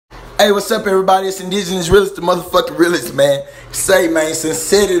Hey, what's up, everybody? It's Indigenous Realist, the motherfucking Realist, man. Say, man, since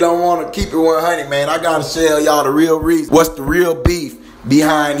Seti don't want to keep it 100, man, I gotta tell y'all the real reason. What's the real beef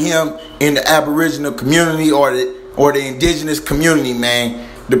behind him in the Aboriginal community or the Indigenous community, man?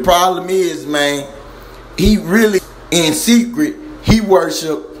 The problem is, man, he really, in secret, he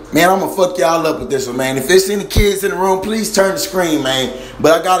worship. Man, I'm gonna fuck y'all up with this one, man. If there's any kids in the room, please turn the screen, man.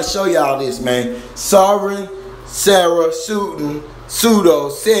 But I gotta show y'all this, man. Sovereign Sarah Pseudo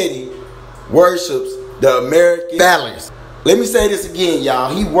Seti worships the American phallus. Let me say this again,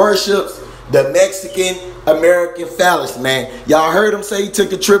 y'all. He worships the Mexican American phallus, man. Y'all heard him say he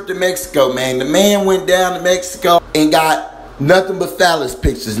took a trip to Mexico, man. The man went down to Mexico and got nothing but phallus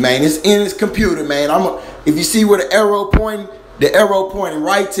pictures, man. It's in his computer, man. If you see where the arrow pointing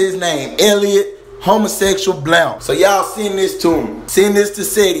right to his name, Elliot Homosexual Blount. So y'all send this to him. Send this to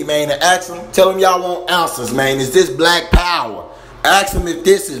Seti, man, and ask him. Tell him y'all want answers, man. Is this black power? Ask him if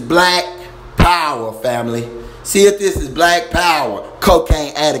this is black power, family. See if this is black power.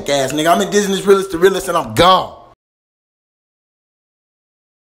 Cocaine addict ass nigga. I'm Indigenous Realist, the Realist, and I'm gone.